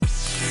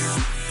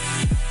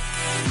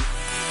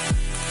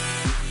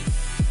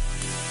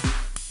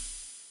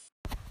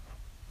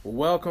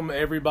Welcome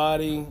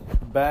everybody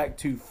back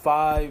to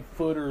Five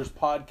Footers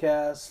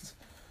Podcast.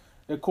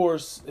 Of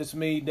course, it's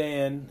me,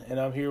 Dan, and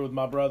I'm here with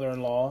my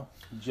brother-in-law,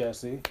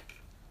 Jesse.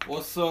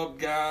 What's up,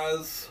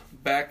 guys?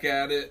 Back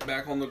at it,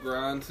 back on the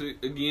grind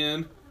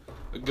again.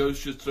 A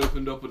ghost just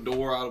opened up a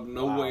door out of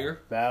nowhere. Wow,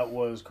 that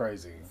was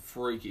crazy.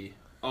 Freaky.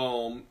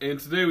 And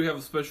today we have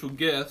a special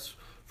guest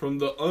from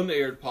the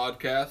unaired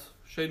podcast,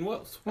 Shane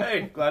Wells.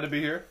 Hey, glad to be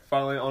here.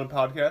 Finally on a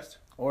podcast.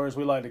 Or as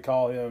we like to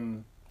call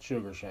him,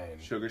 Sugar Shane.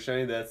 Sugar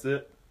Shane, that's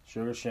it.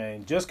 Sugar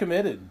Shane. Just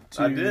committed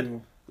to... I did.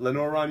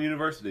 Lenoir-Rhyne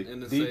University. In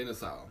the insane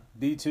asylum.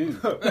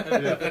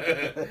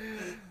 D2.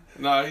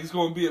 Nah, he's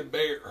going to be a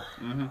bear.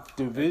 Mm-hmm.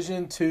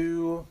 Division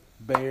II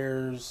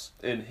Bears.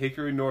 In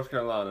Hickory, North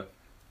Carolina.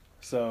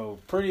 So,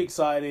 pretty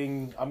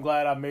exciting. I'm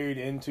glad I married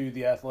into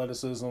the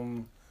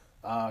athleticism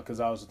because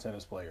I was a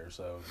tennis player.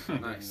 So,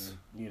 Nice.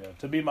 You know,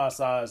 to be my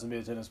size and be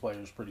a tennis player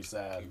is pretty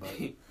sad. But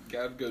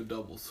Gotta go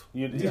doubles.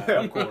 yeah,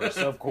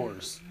 of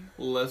course.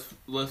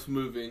 Less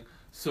moving.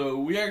 So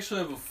we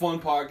actually have a fun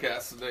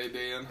podcast today,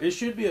 Dan. It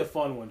should be a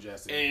fun one,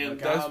 Jesse. And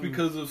that's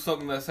because of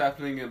something that's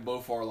happening in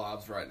both our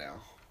lives right now.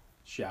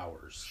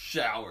 Showers.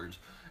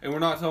 And we're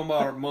not talking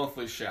about our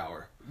monthly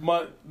shower.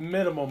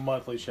 Minimum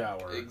monthly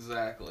shower.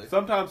 Exactly.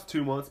 Sometimes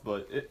 2 months,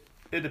 but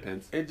it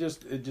depends. It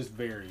just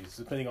varies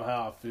depending on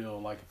how I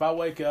feel. Like if I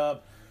wake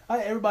up,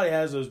 everybody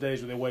has those days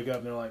where they wake up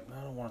and they're like,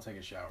 I don't want to take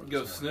a shower. You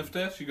go sniff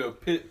test, you go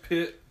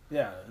pit.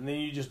 Yeah, and then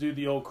you just do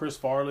the old Chris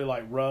Farley,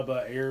 like rub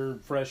a air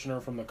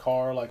freshener from the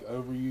car like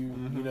over you,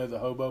 you know, the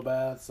hobo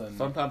baths. And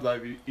sometimes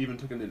I've even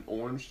taken an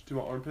orange to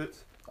my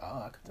armpits.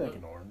 I could take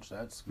an orange.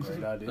 That's a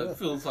great idea. That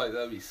feels like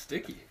that'd be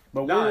sticky.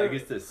 But it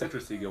gets the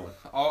citrusy going.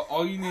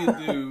 All you need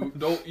to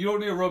do, you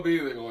don't need to rub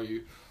anything on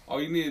you.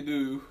 All you need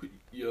to do,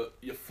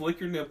 you flick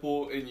your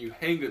nipple and you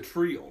hang a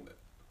tree on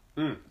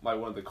it. Like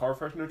one of the car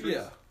freshener trees?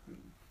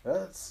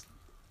 Yeah.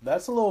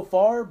 That's a little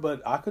far,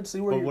 but I could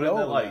see where you're going.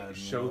 But wouldn't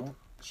that,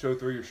 show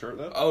through your shirt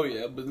though? Oh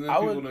yeah, but then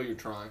people know you're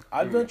trying.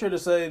 I'd venture to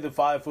say the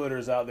 5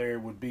 footers out there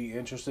would be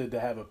interested to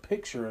have a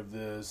picture of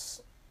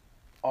this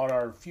on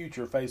our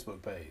future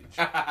Facebook page.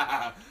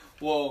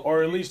 Well,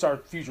 or at least our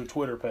future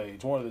Twitter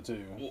page, one of the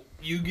two. Well,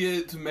 you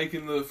get to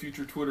making the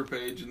future Twitter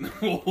page, and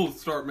then we'll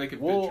start making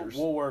pictures.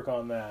 We'll work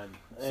on that.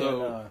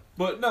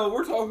 But no,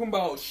 we're talking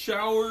about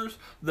showers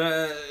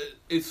that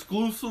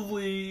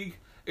exclusively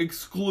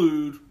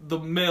exclude the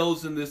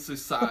males in this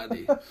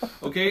society.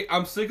 Okay?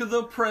 I'm sick of the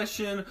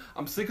oppression.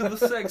 I'm sick of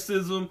the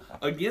sexism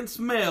against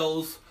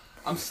males.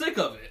 I'm sick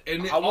of it.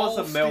 And I want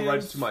some male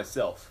rights to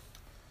myself.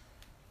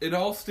 It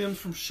all stems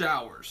from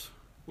showers.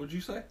 What'd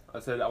you say? I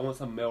said I want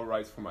some male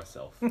rights for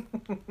myself.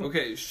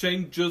 Okay,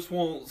 Shane just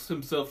wants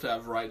himself to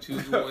have rights. He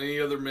doesn't want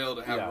any other male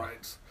to have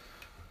rights.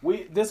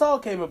 This all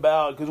came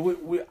about because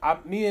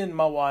me and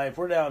my wife,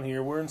 we're down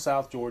here. We're in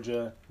South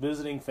Georgia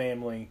visiting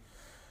family.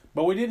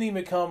 But we didn't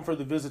even come for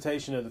the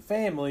visitation of the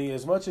family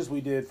as much as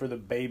we did for the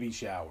baby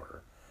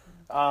shower.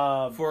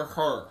 For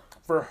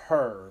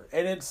her.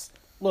 And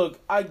look,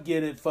 I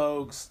get it,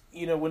 folks.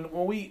 You know, when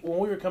we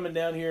were coming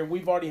down here,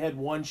 we've already had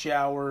one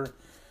shower.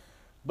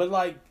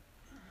 But,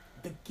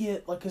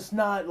 it's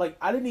not,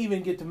 I didn't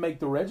even get to make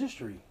the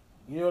registry.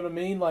 You know what I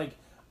mean?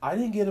 I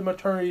didn't get a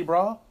maternity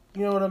bra.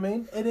 You know what I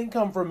mean? It didn't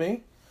come from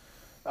me.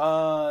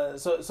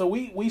 So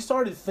we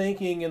started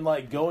thinking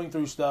and, going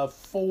through stuff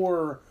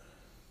for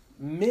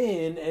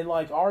men and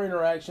our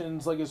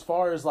interactions as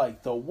far as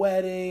the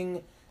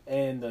wedding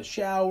and the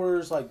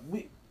showers.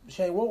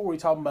 Shane, what were we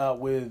talking about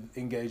with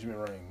engagement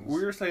rings?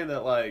 We were saying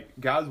that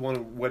guys want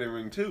a wedding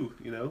ring too.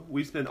 You know,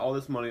 we spend all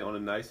this money on a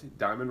nice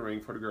diamond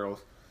ring for the girls,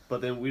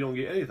 but then we don't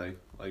get anything.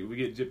 We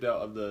get gypped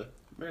out of the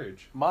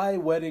marriage. My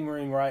wedding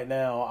ring right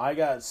now, I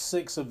got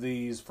 6 of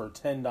these for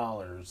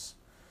 $10.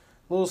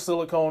 Little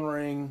silicone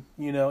ring.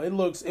 You know, it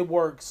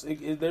works.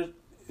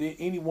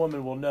 Any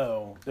woman will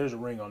know there's a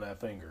ring on that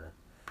finger.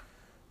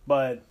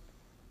 But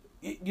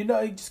it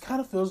just kind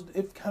of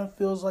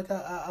feels like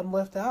I'm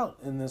left out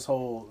in this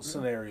whole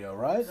scenario,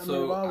 right?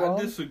 So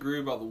I disagree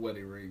about the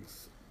wedding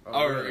rings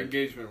or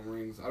engagement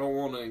rings. I don't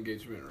want an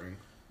engagement ring.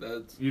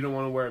 You don't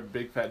want to wear a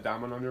big fat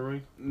diamond on your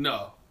ring?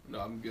 No,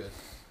 I'm good.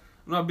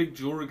 I'm not a big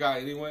jewelry guy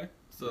anyway,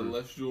 so the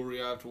less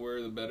jewelry I have to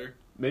wear, the better.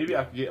 Maybe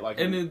I could get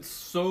And it's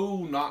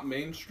so not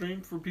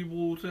mainstream for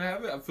people to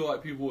have it. I feel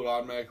like people would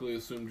automatically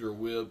assume you're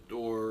whipped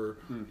or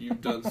you've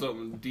done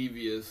something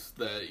devious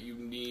that you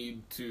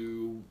need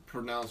to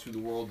pronounce to the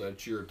world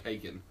that you're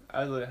taken.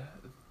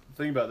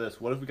 Think about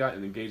this. What if we got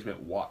an engagement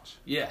watch?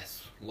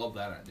 Yes. Love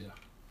that idea.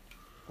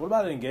 What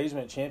about an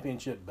engagement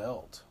championship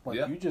belt?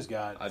 You just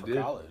got for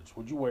college.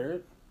 Would you wear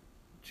it?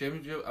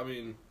 Championship? I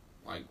mean...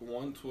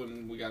 once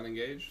when we got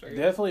engaged, I guess.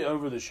 Definitely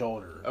over the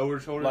shoulder. Over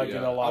the shoulder? In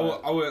a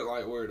lot I wouldn't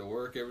wear it to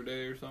work every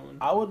day or something.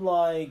 I would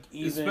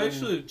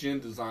especially if Jen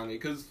designed it,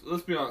 because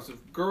let's be honest,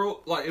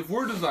 if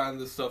we're designing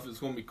this stuff, it's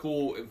going to be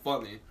cool and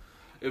funny.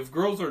 If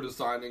girls are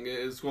designing it,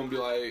 it's going to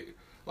be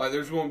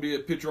there's going to be a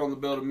picture on the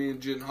belt of me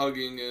and Jen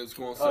hugging, and it's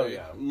going to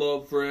say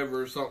love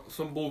forever,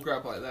 some bull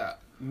crap like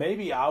that.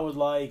 maybe I would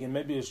like, and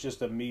maybe it's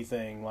just a me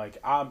thing. Like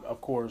I'm a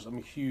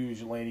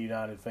huge Atlanta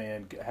United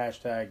fan.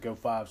 Hashtag Go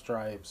Five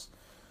Stripes.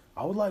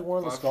 I would like one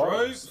of the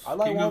scarves. I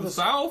like King one of the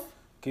South.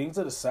 Kings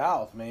of the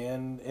South,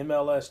 man.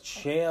 MLS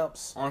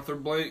champs. Arthur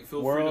Blake,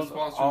 feel free to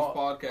sponsor this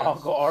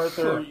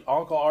podcast.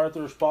 Uncle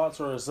Arthur,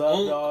 sponsor us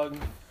up,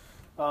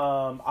 dog.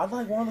 I'd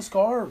like one of the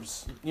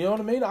scarves. You know what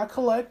I mean? I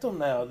collect them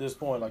now at this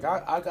point. Like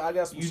I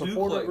got some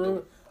supporter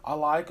group. I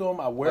like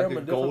them. I wear them.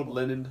 A gold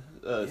linen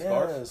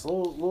scarf. Yes,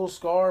 little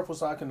scarf,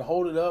 so I can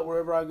hold it up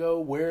wherever I go.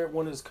 Wear it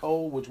when it's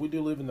cold, which we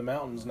do live in the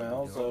mountains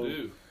now, so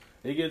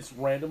it gets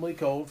randomly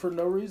cold for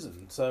no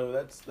reason. So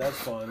that's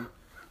fun.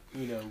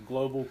 You know,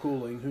 global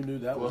cooling. Who knew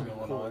that was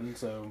going on?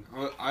 So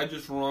I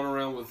just run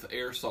around with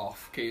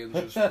airsoft cans,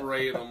 just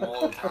spraying them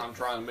all the time,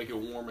 trying to make it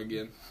warm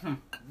again.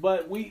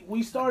 But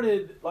we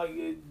started like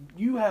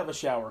you have a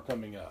shower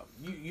coming up.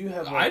 You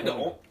have. I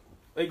don't.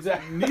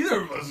 Exactly.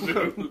 Neither of us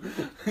do.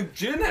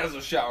 Jen has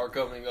a shower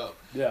coming up.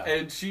 Yeah.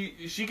 And she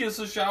gets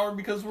a shower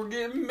because we're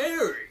getting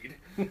married.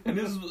 And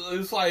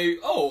it's like,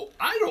 oh,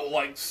 I don't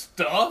like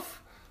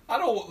stuff.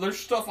 There's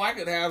stuff I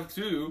could have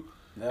too.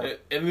 Yeah.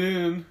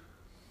 And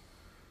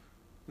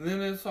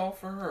then it's all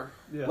for her.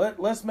 Yeah.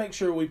 Let's make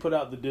sure we put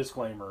out the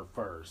disclaimer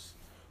first.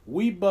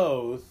 We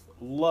both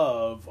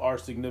love our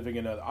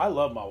significant other. I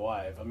love my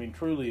wife. I mean,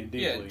 truly and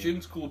deeply. Yeah,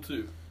 Jen's cool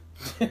too.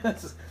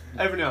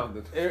 Every now and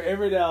then.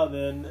 Every now and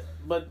then.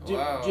 But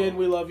Jen,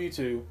 we love you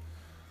too.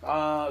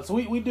 So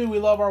we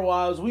love our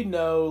wives. We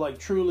know, like,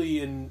 truly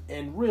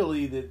and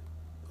really that,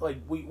 like,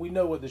 we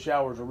know what the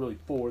showers are really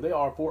for. They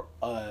are for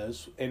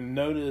us. And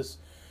notice,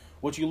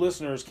 what you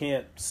listeners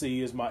can't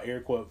see is my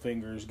air quote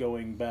fingers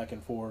going back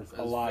and forth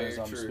a lot as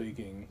I'm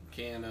speaking.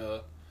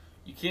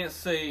 You can't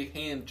say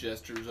hand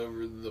gestures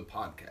over the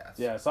podcast.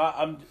 Yeah, so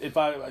I'm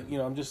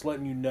just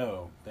letting you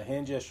know the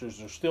hand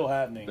gestures are still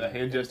happening. The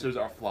hand gestures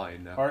are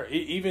flying now. Or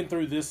even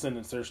through this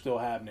sentence, they're still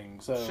happening.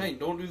 So Shane,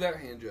 don't do that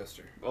hand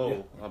gesture. Oh,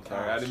 yeah. I'm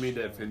sorry. I didn't mean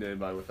to offend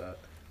anybody with that.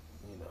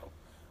 You know,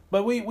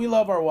 but we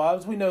love our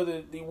wives. We know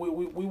that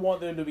we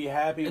want them to be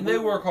happy, and they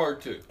work hard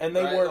too. And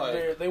they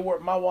work. They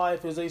work. My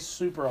wife is a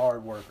super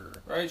hard worker.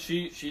 Right?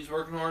 She's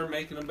working hard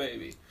making a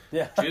baby.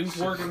 Yeah. Jen's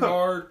working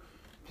hard.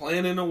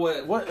 Planning a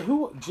wedding.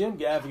 Jim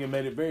Gaffigan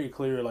made it very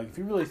clear. Like, if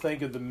you really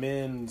think of the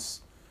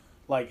men's,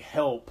 like,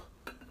 help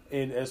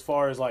in as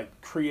far as, like,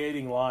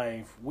 creating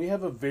life, we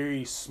have a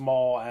very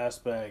small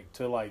aspect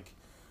to, like,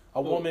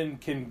 a woman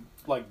can,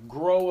 like,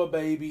 grow a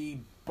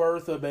baby,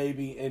 birth a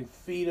baby, and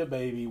feed a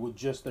baby with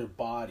just their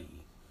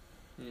body.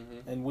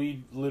 Mm-hmm. And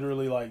we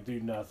literally, like,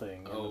 do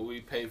nothing. Oh, we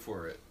pay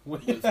for it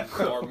with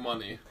our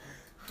money.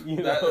 You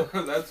know?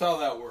 That's how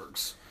that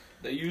works.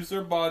 They use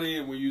their body,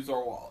 and we use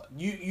our wallet.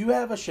 You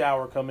have a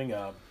shower coming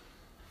up.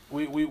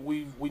 We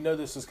know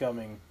this is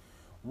coming.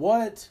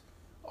 What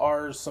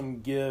are some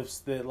gifts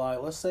that,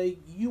 like, let's say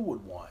you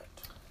would want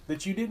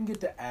that you didn't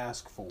get to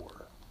ask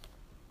for?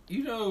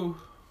 You know,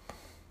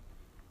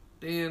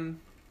 Dan,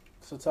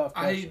 it's a tough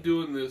question. I hate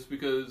doing this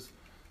because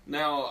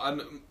now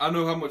I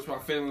know how much my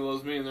family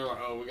loves me, and they're like,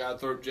 oh, we gotta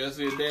throw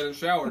Jesse and Dan in the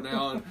shower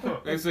now, and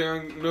they say,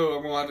 no,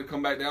 I'm gonna have to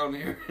come back down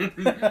here. We're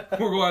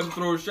gonna have to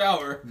throw a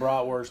shower.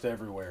 Bratwurst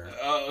everywhere.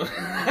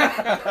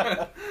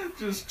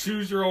 Just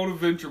choose your own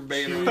adventure,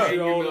 banner. Choose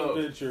your own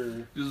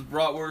adventure. Just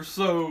bratwurst.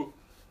 So,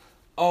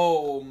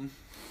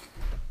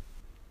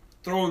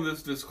 throwing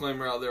this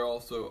disclaimer out there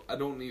also, I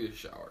don't need a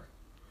shower.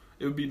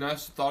 It would be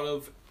nice to thought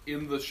of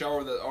in the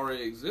shower that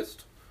already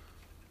exists,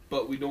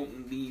 but we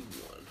don't need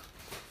one.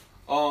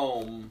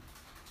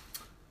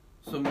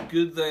 Some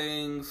good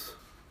things.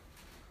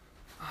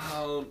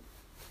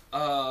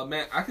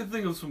 Man, I could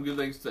think of some good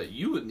things that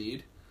you would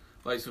need.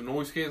 Like some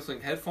noise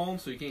canceling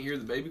headphones so you can't hear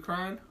the baby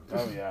crying.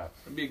 Oh, yeah.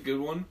 That'd be a good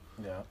one.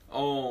 Yeah.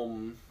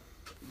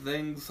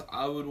 Things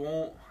I would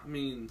want, I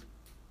mean...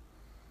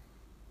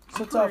 It's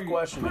a tough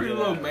question. Pretty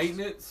low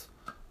maintenance,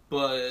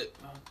 but...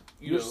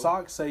 Your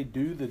socks say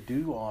do the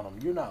do on them.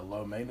 You're not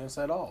low maintenance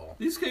at all.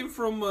 These came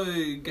from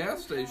a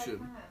gas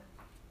station.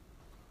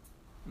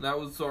 That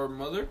was our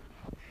mother.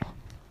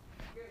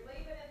 You're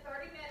leaving in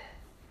 30 minutes.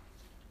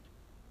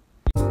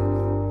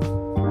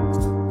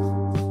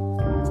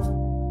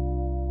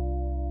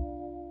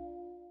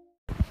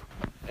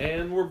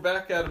 And we're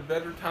back at a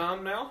better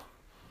time now.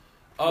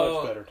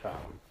 Much better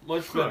time.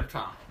 Much better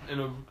time. In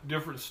a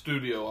different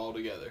studio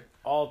altogether.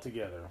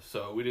 Altogether.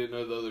 So we didn't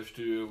know the other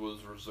studio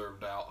was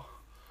reserved out.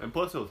 And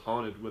plus it was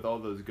haunted with all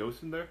those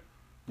ghosts in there.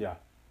 Yeah.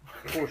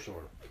 For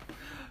sure.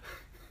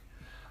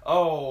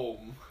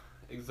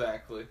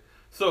 Exactly.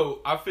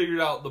 So, I figured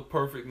out the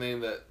perfect name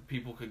that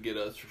people could get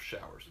us for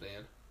showers,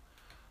 Dan.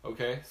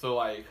 Okay? So,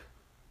 like,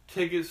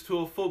 tickets to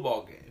a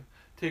football game.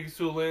 Tickets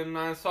to a Land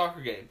 9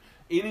 soccer game.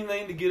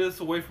 Anything to get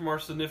us away from our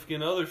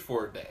significant others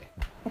for a day.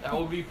 That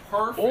would be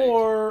perfect.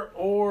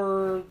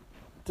 Or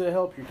to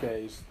help your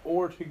case,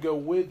 or to go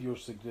with your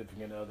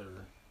significant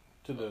other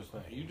to those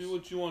things. You do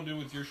what you want to do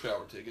with your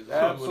shower tickets.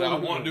 I do what I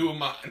want to do with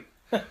mine.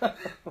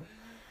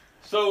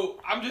 So,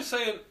 I'm just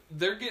saying,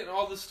 they're getting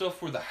all this stuff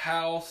for the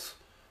house,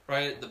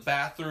 right? The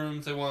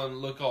bathrooms, they want to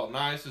look all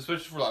nice,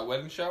 especially for, like,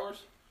 wedding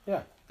showers.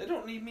 Yeah. They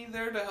don't need me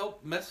there to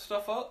help mess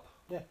stuff up,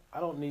 Yeah, I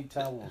don't need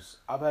towels.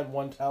 I've had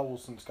one towel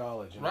since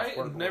college. And right? it's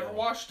worked And never well.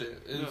 washed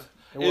it.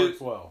 It works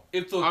well.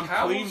 If the I'm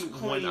towel's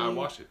clean when I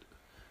wash it.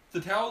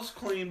 the towel's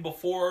clean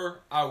before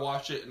I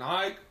wash it, and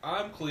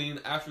I'm clean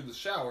after the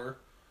shower.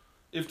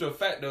 If de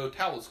facto,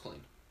 towel's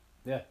clean.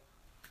 Yeah.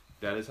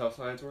 That is how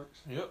science works.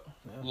 Yep.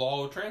 Yeah.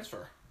 Law of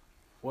transfer.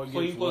 What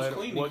Clean gets plus wetter,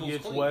 clean what equals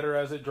gets clean. wetter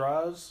as it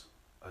dries?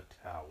 A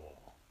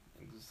towel.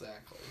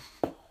 Exactly.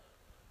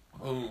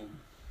 Boom.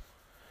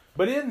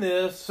 But in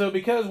this, so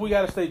because we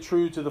got to stay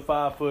true to the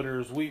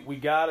 5-footers, we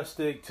got to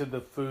stick to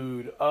the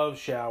food of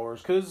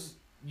showers. Because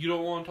You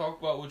don't want to talk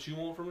about what you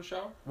want from a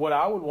shower? what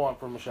I would want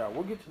from a shower,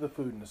 we'll get to the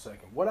food in a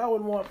second. What I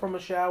would want from a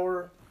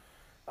shower,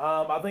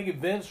 I think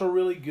events are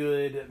really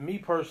good. Me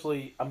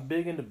personally, I'm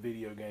big into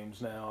video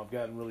games now. I've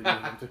gotten really big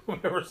into them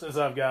ever since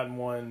I've gotten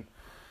one.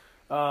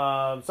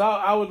 So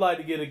I would like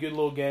to get a good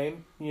little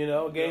game,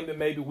 a game that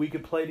maybe we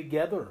could play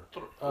together.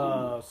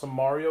 Some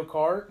Mario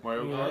Kart.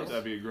 Mario you Kart, know.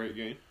 that'd be a great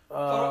game.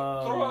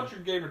 Throw out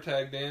your gamer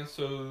tag, Dan,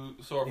 so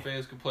our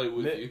fans can play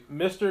with you.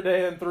 Mr.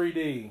 Dan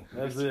 3D.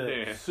 That's Mr.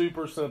 it. Dan.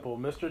 Super simple.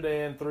 Mr.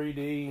 Dan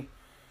 3D.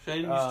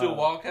 Shane, you still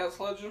Wildcats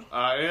legend?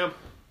 I am.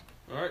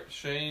 All right,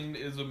 Shane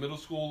is a middle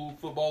school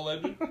football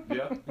legend.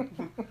 Yeah.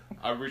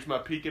 I reached my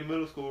peak in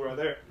middle school right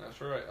there.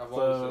 That's right. I've always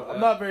So said that. I'm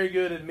not very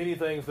good at many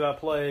things that I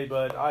play,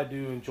 but I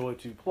do enjoy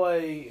to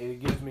play. It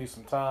gives me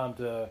some time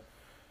to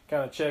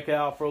kind of check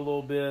out for a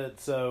little bit.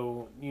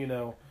 So,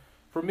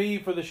 for me,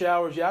 for the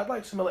showers, I'd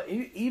like some,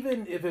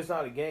 even if it's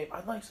not a game,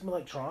 I'd like some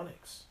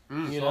electronics.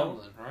 You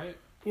know? Something,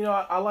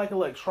 right? I like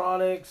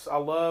electronics. I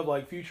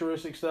love,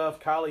 futuristic stuff.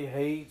 Kylie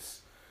hates,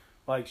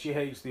 she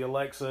hates the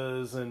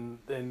Alexas and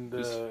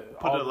Just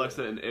put all an the-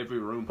 Alexa in every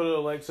room. Put an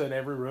Alexa in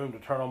every room to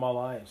turn on my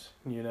lights,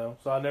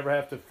 So I never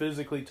have to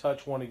physically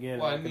touch one again.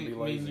 Well, and I can be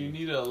lazy. you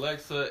need an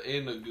Alexa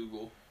and a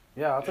Google.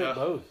 Yeah, I'll take Yeah.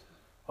 both.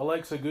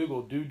 Alexa,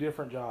 Google, do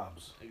different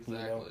jobs.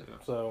 Exactly.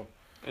 So,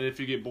 And if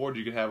you get bored,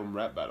 you can have them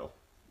rap battle.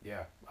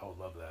 yeah, I would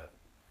love that.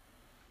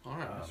 All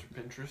right, Mr.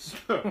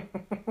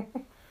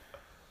 Pinterest.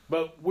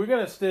 But we're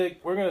gonna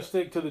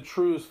stick to the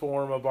truest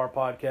form of our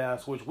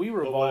podcast, which we But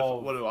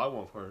revolve. what do I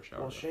want for a shower?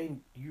 Well, though?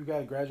 Shane, you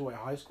gotta graduate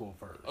high school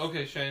first.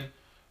 Okay, Shane,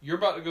 you're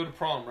about to go to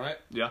prom, right?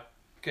 Yeah.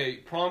 Okay,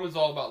 prom is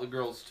all about the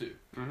girls too,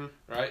 Mm-hmm.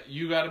 right?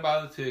 You got to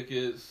buy the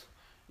tickets.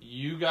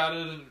 You got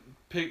to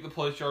pick the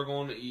place you're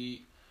going to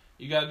eat.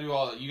 You got to do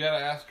all that. You got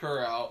to ask her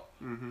out.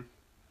 Mm-hmm.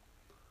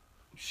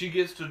 She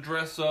gets to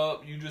dress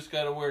up. You just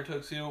got to wear a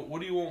tuxedo.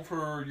 What do you want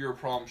for your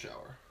prom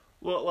shower?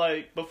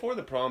 Well, before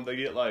the prom, they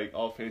get,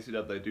 all fancied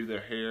up. They do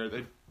their hair.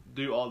 They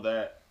do all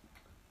that.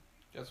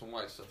 Got some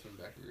white stuff in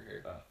the back of your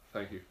hair.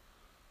 Thank you.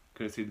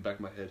 Couldn't see the back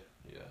of my head.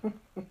 Yeah,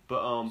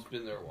 But, it's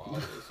been there a while.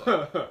 It's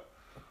like,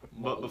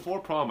 but before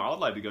prom, I would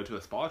like to go to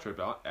a spa trip,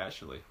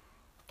 actually.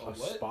 a A what?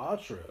 spa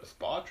trip. A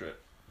spa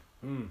trip.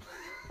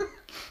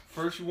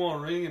 First you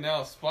want a ring and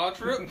now a spa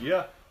trip?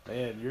 Yeah.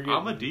 Man, you're getting.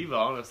 I'm a diva,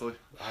 honestly.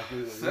 I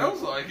can,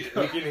 Sounds like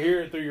You it. can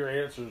hear it through your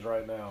answers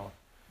right now.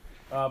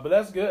 But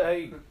that's good.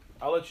 Hey,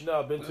 I'll let you know.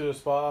 I've been to a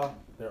spa.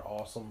 They're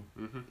awesome.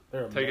 Mm-hmm.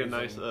 They're amazing. Take a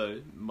nice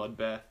mud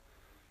bath.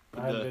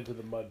 I haven't been to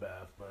the mud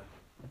bath, but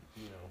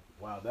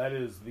wow, that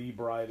is the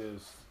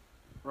brightest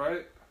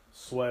Right?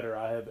 sweater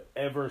I have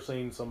ever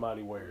seen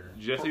somebody wear.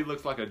 Jesse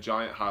looks like a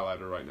giant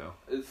highlighter right now.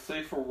 It's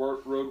safe for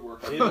road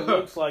work. It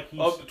looks like he's.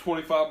 Up to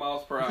 25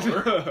 miles per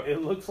hour.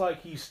 It looks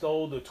like he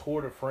stole the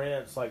Tour de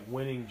France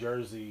winning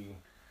jersey,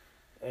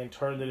 and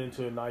turned it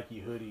into a Nike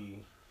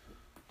hoodie.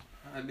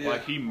 I did.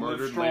 Like he Live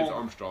murdered strong. Lance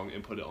Armstrong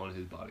and put it on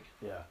his body.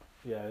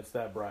 Yeah, it's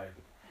that bright.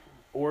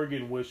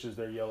 Oregon wishes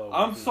their yellow. was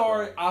I'm as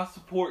sorry, bright. I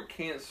support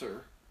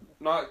cancer.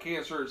 Not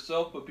cancer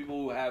itself, but people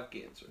who have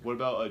cancer. What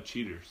about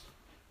cheaters?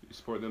 You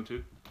support them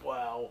too?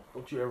 Wow,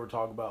 don't you ever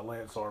talk about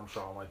Lance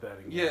Armstrong like that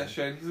again? Yeah,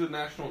 Shane, he's a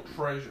national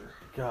treasure.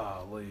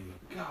 Golly.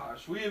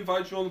 Gosh, we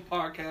invite you on the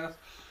podcast,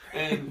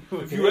 and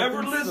if you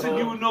ever listen,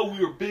 you would know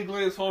we are big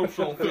Lance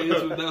Armstrong fans,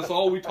 and that's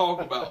all we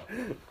talk about.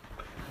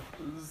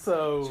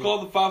 So It's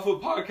called the 5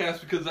 Foot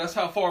Podcast because that's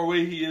how far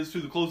away he is to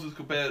the closest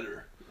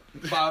competitor.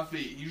 5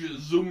 feet. You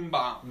just zoom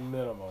by him.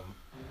 minimum.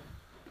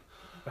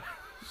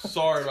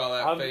 Sorry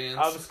about that, fans.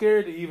 I'm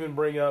scared to even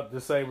bring up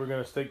to say we're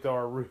going to stick to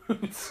our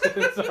roots.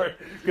 Sorry,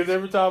 because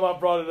every time I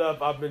brought it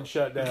up, I've been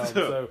shut down.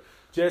 So,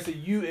 Jesse,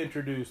 you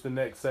introduce the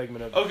next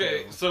segment of the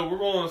Okay, show. so we're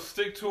going to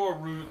stick to our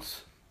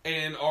roots,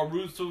 and our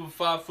roots of a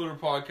 5 Footer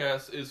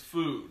podcast is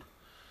food.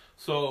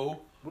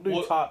 So, We'll do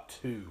what- top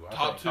two. I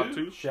Top think. two? Top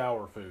two?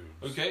 Shower foods.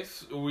 Okay,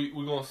 so we're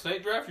going to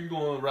snake draft, or you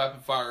going to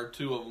rapid fire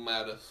 2 of them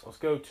at us? Let's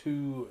go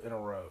 2 in a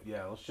row.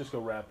 Yeah, let's just go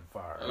rapid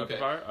fire. Okay.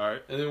 Fire? All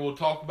right. And then we'll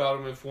talk about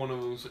them if one of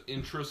them's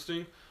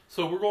interesting.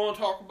 So we're going to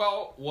talk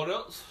about what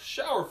else?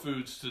 Shower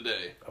foods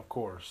today. Of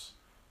course.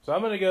 So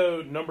I'm going to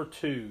go number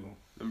 2.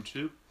 Number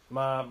 2.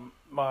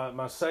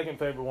 My second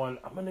favorite one,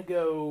 I'm going to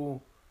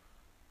go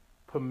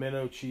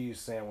pimento cheese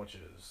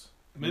sandwiches.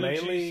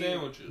 Pimento cheese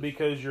sandwiches.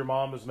 Because your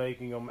mom is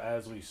making them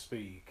as we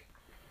speak.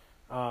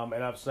 And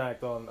I've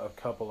snacked on a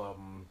couple of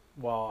them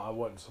while I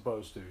wasn't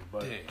supposed to,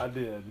 but Dang. I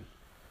did.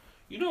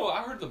 You know,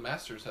 I heard the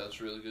Masters has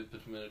really good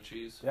pimento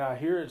cheese. Yeah, I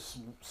hear it's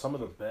some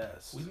of the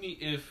best. We need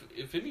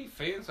if any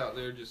fans out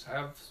there just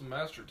have some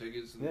Master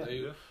tickets and Yeah.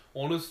 they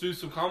want us to do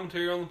some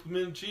commentary on the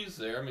pimento cheese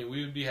there, I mean,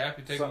 we would be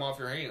happy to take them off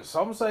your hands.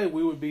 Some say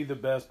we would be the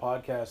best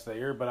podcast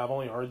there, but I've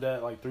only heard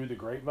that like through the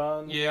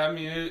grapevine. Yeah, I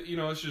mean,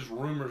 it's just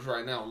rumors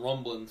right now,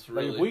 rumblings, Like,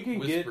 really. if we can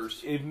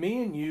whispers. if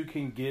me and you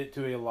can get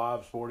to a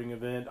live sporting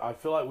event, I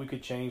feel like we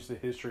could change the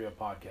history of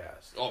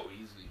podcasts Oh,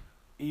 easy.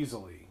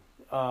 easily.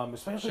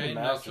 Especially Shane,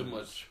 the not Masters. so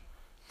much.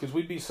 Because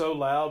we'd be so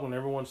loud when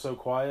everyone's so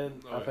quiet.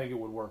 I Right. think it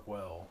would work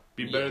well.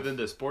 Be better Yes. than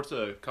the sports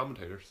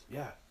commentators.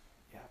 Yeah,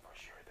 for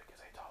sure. Because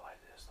they talk like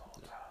this the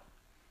whole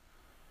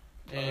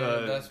time.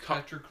 And that's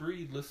Patrick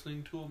Reed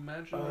listening to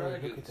Imagine Oh,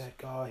 Dragons. look at that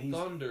guy.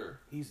 Thunder.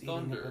 He's eating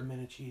Thunder. a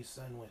pimento cheese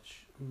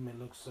sandwich. It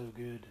looks so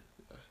good.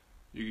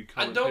 You could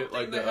I commentate don't think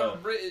like they the, have a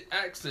British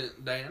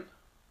accent, Dan.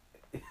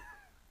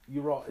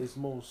 You're right. It's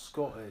more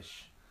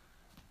Scottish.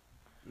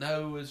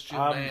 No, it's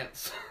Jim Um,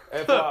 Nance.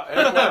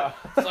 FYI,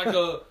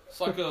 It's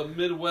like a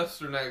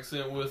Midwestern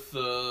accent with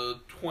the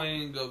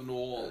twang of New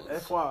Orleans.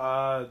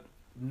 FYI,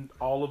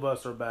 all of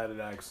us are bad at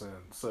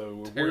accents,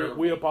 so Terrible.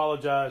 we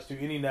apologize to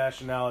any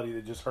nationality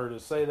that just heard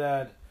us say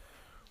that.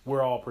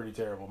 We're all pretty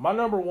terrible. My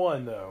number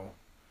one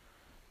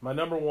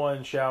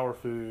shower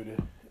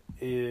food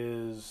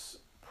is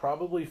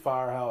probably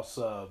Firehouse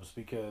subs,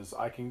 because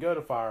I can go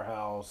to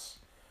Firehouse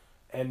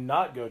and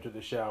not go to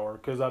the shower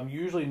because I'm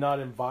usually not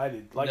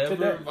invited. Like Never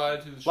today,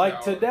 invited to the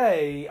like shower.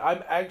 today,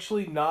 I'm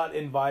actually not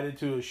invited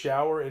to a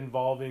shower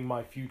involving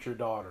my future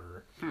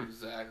daughter.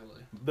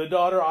 Exactly. The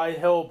daughter I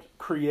helped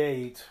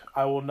create,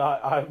 I'm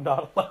not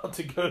allowed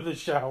to go to the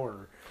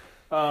shower.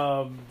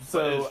 So is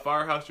So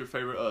Firehouse your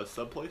favorite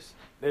sub place?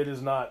 it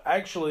is not.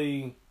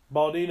 Actually,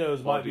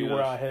 Baldino's might be where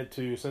Baldino's. I head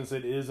to, since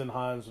it is in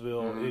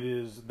Hinesville. Mhm. It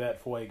is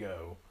that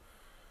Fuego.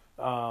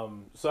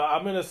 So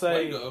I'm going to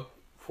say Fuego.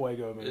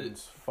 Fuego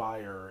means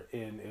fire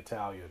in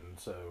Italian.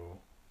 So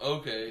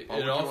Okay. Why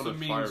would It you also want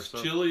a fire means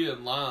sub? chili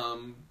and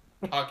lime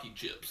hockey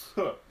chips.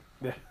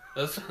 Yeah.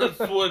 That's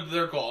what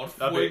they're called.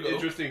 That'd be Fuego. an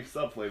interesting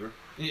sub flavor.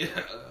 Yeah.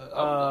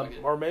 I like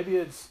it. or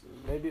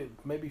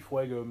maybe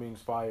Fuego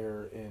means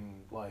fire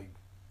in like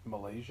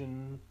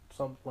Malaysian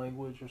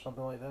language or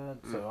something like that.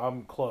 So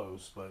I'm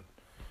close, but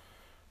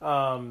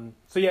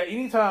so yeah,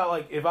 anytime,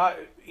 like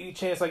any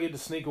chance I get to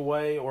sneak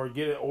away or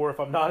get it, or if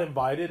I'm not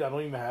invited, I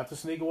don't even have to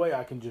sneak away.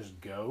 I can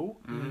just go.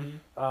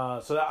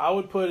 Mhm. So that I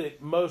would put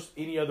it most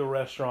any other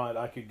restaurant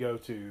I could go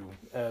to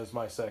as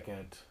my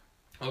second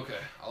Okay.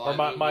 I or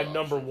like my those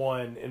number options.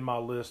 one in my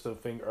list of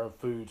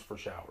foods for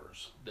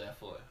showers.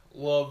 Definitely.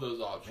 Love those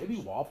options.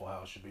 Maybe Waffle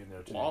House should be in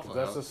there too, Waffle because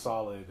that's a House.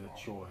 solid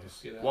Let's choice.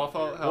 get out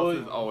Waffle of here. House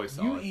is always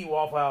You solid. eat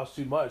Waffle House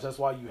too much. That's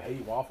why you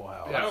hate Waffle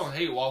House. Yeah, I don't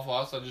hate Waffle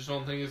House. I just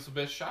don't think it's the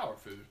best shower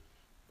food.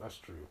 That's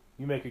true.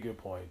 You make a good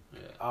point. Yeah.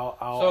 I'll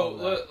So own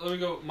that. let me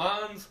go.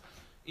 Mine's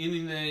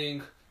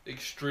anything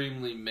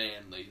extremely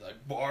manly,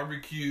 like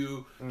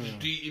barbecue,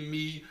 just eating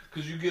meat,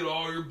 because you get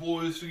all your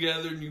boys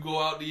together and you go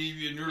out to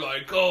eat and you're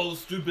like, oh,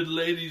 stupid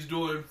ladies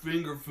doing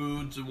finger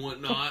foods and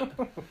whatnot.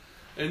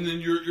 And then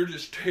you're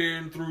just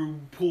tearing through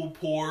pulled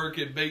pork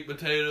and baked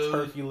potatoes.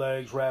 Turkey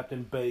legs wrapped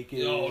in bacon.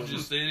 You know,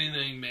 just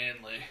anything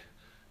manly.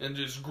 And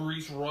just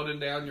grease running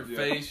down your Yeah.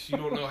 face. You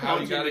don't know how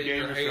you Hunting got the it in game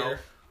your hair.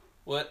 yourself.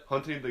 What?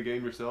 Hunting the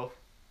game yourself.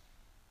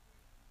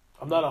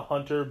 I'm not a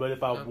hunter, but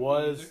if I Not me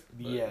was, either,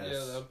 but yes.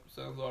 Yeah, that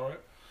sounds alright.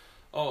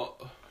 Oh,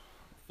 I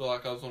feel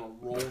like I was on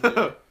a roll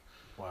there.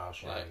 Wow,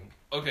 Shane. Like,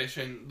 okay,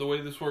 Shane, the way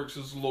this works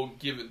is a little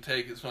give and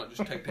take. It's not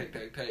just take.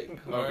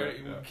 Alright?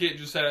 yeah. We can't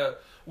just have...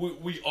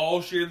 We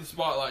all share the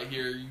spotlight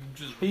here. You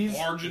just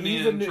barging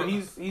he's in.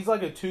 he's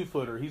like a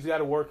 2-footer. He's got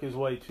to work his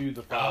way to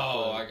the 5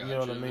 Oh, foot. I got you know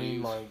what I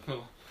mean? Like,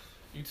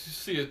 you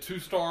see a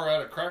 2-star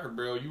at a Cracker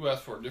Barrel, you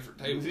ask for a different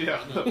table.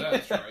 Yeah. I know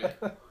that's right.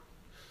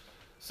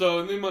 So,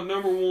 and then my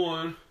number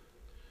one,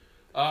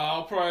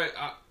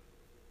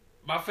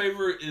 my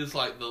favorite is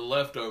like the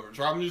leftovers.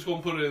 Or I'm just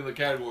gonna put it in the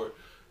category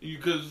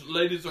because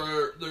ladies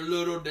they're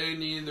little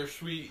dainty and they're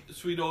sweet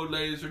old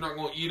ladies. They're not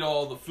gonna eat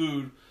all the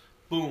food.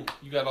 Boom,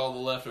 you got all the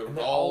leftovers. and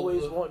they all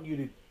always the, want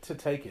you to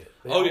take it.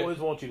 They Oh, yeah. always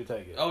want you to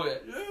take it. Oh yeah,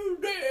 you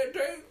dad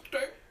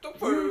take the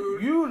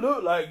food. You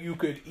look like you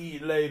could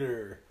eat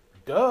later.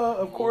 Duh,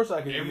 of course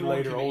I can Everyone eat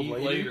later, can old eat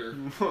lady. later.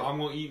 I'm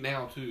gonna eat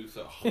now too.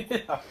 So.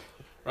 Yeah.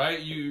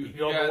 Right, you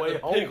Eat on the got way the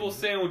home. pickle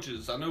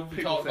sandwiches. I know we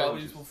Pickle talked about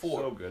these sandwiches,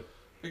 before. So good.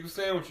 Pickle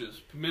sandwiches,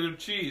 pimento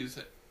cheese,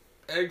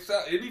 egg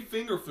salad, any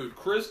finger food.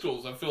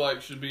 Crystals, I feel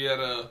like should be at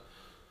a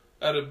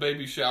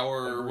baby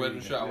shower or Agreed,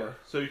 wedding Yeah. shower.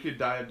 So you could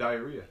die of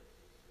diarrhea.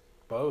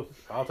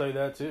 Both. I'll tell you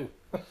that too.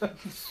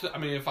 I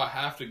mean, if I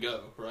have to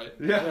go, right,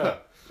 Yeah.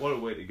 What a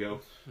way to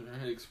go.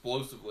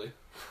 explosively.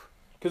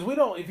 Because we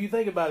don't, if you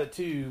think about it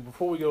too,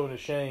 before we go into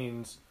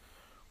Shane's,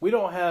 we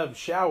don't have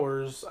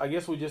showers. I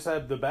guess we just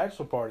have the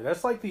bachelor party.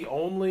 That's like the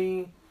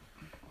only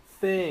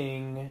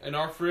thing. And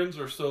our friends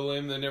are so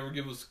lame; they never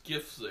give us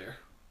gifts there.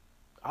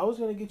 I was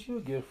going to get you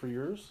a gift for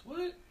yours.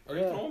 What? Are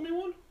Yeah. you throwing me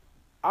one?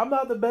 I'm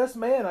not the best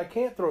man. I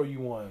can't throw you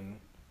one.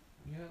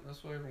 Yeah,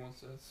 that's what everyone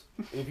says.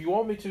 If you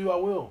want me to, I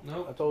will.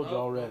 No, I told you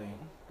already.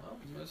 Oh,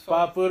 that's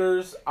fine.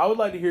 5-footers, I would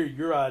like to hear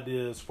your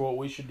ideas for what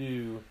we should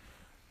do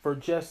for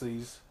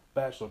Jesse's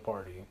bachelor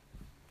party.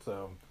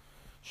 So,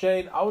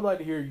 Shane, I would like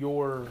to hear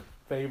your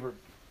favorite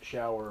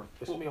shower.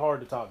 It's going to be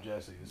hard to top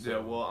Jesse's. So. Yeah,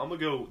 well, I'm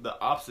gonna go the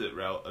opposite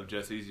route of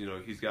Jesse's. You know,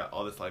 he's got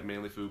all this like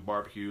manly food,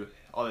 barbecue,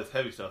 all this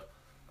heavy stuff.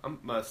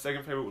 My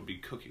second favorite would be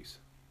cookies.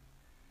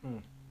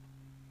 Mm.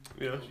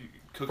 You know,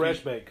 cookies, fresh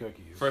baked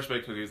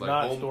cookies. like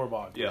Not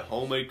store-bought. Yeah,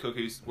 homemade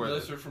cookies.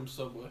 Unless they're from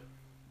Subway.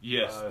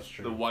 Yes, That's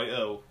true. the white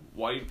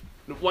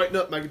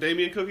nut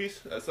macadamia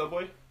cookies at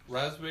Subway.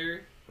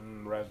 Raspberry,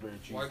 Raspberry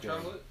cheesecake. white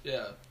chocolate.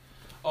 Yeah.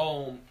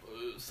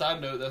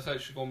 Side note, that's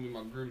actually going to be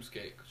my groom's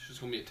cake. It's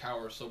just going to be a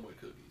tower of Subway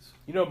cookies.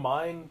 You know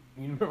mine?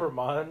 You remember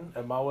mine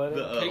at my wedding?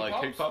 The Cake like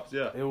pops? cake pops,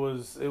 yeah. It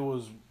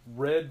was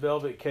red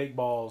velvet cake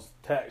balls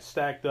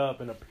stacked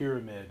up in a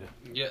pyramid.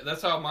 Yeah,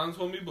 that's how mine's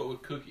going to be, but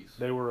with cookies.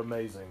 They were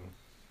amazing.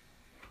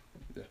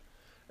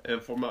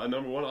 And for my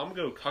number one, I'm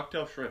gonna go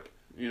cocktail shrimp.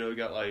 You know, you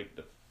got like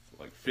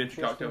Finch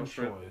cocktail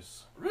Interesting shrimp.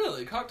 choice.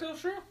 Really? Cocktail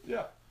shrimp?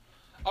 Yeah.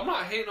 I'm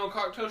not hating on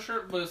cocktail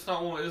shrimp, but it's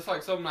not one. It's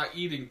like something I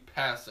eat in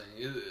passing.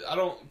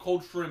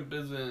 Cold shrimp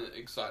isn't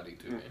exciting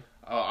to me.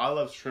 I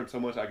love shrimp so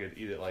much I could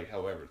eat it like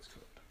however it's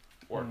cooked.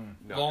 Or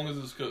As long as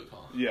it's cooked,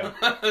 huh? Yeah.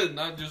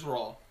 Not just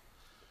raw.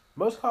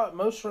 Most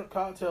shrimp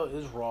cocktail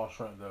is raw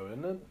shrimp though,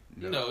 isn't it?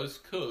 No, it's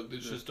cooked.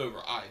 It's just over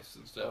ice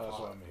instead of That's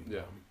hot. what I mean.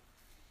 Yeah.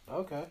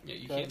 Okay. Yeah,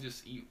 you okay. can't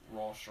just eat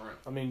raw shrimp.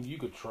 I mean, you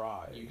could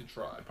try. You could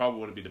try. It probably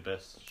wouldn't be the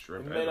best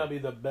shrimp It ever. may not be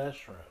the best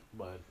shrimp,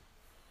 but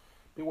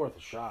be worth a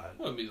shot.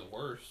 Wouldn't be the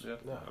worst. Yeah.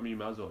 No. I mean, you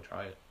might as well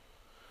try it.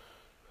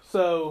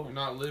 So, You're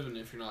not living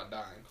if you're not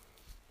dying.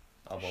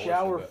 I've always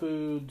shower said that.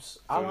 foods.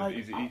 So it's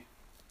easy to eat.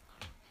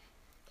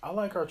 I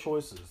like our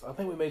choices. I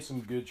think we made some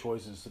good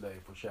choices today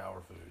for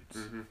shower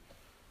foods.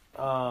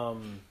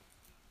 Mm-hmm.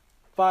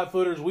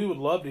 5-footers, we would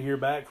love to hear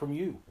back from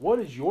you. What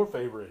is your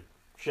favorite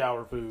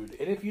shower food?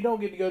 And if you don't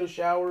get to go to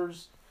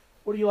showers,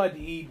 what do you like to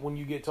eat when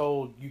you get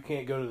told you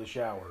can't go to the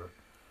shower?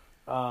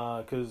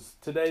 Because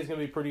today's gonna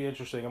be pretty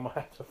interesting. I'm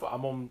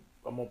gonna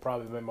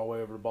probably make my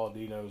way over to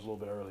Baldino's a little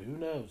bit early. Who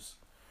knows?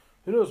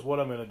 Who knows what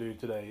I'm gonna do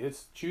today?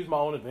 It's choose my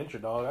own adventure,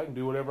 dog. I can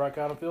do whatever I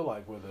kind of feel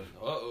like with it.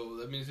 Uh-oh,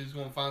 that means he's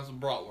going to find some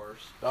bratwurst.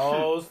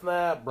 Oh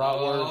snap!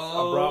 Bratwurst,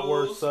 a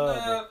bratwurst sub.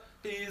 Snap.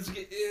 He's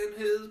getting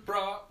his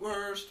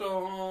bratwurst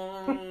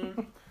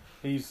on.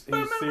 He's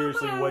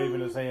seriously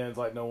waving his hands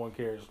like no one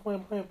cares.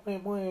 Wham, wham,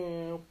 wham,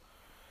 wham.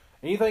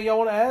 Anything y'all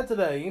want to add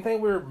today? Anything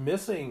we're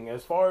missing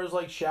as far as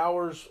like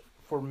showers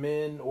for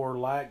men or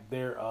lack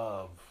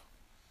thereof?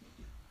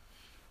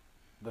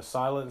 The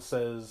silence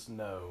says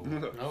no.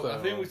 No, So, I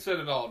think we said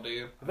it all,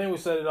 Dan. I think we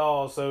said it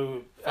all.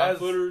 So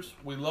 5-footers,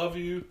 we love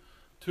you.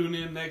 Tune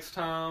in next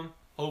time.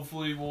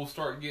 Hopefully we'll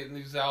start getting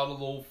these out a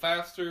little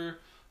faster.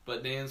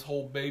 But Dan's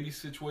whole baby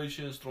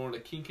situation is throwing a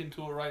kink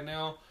into it right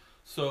now.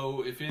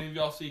 So if any of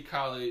y'all see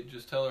Kylie,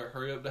 just tell her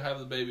hurry up to have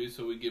the baby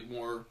so we get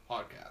more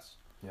podcasts.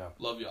 Yeah.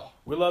 Love y'all.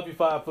 we love you,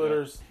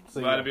 5-footers. See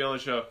Glad ya. to be on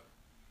the show.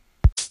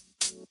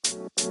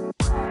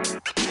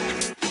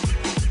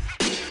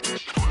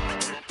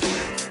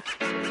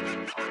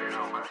 You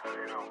know,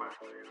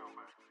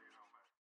 man.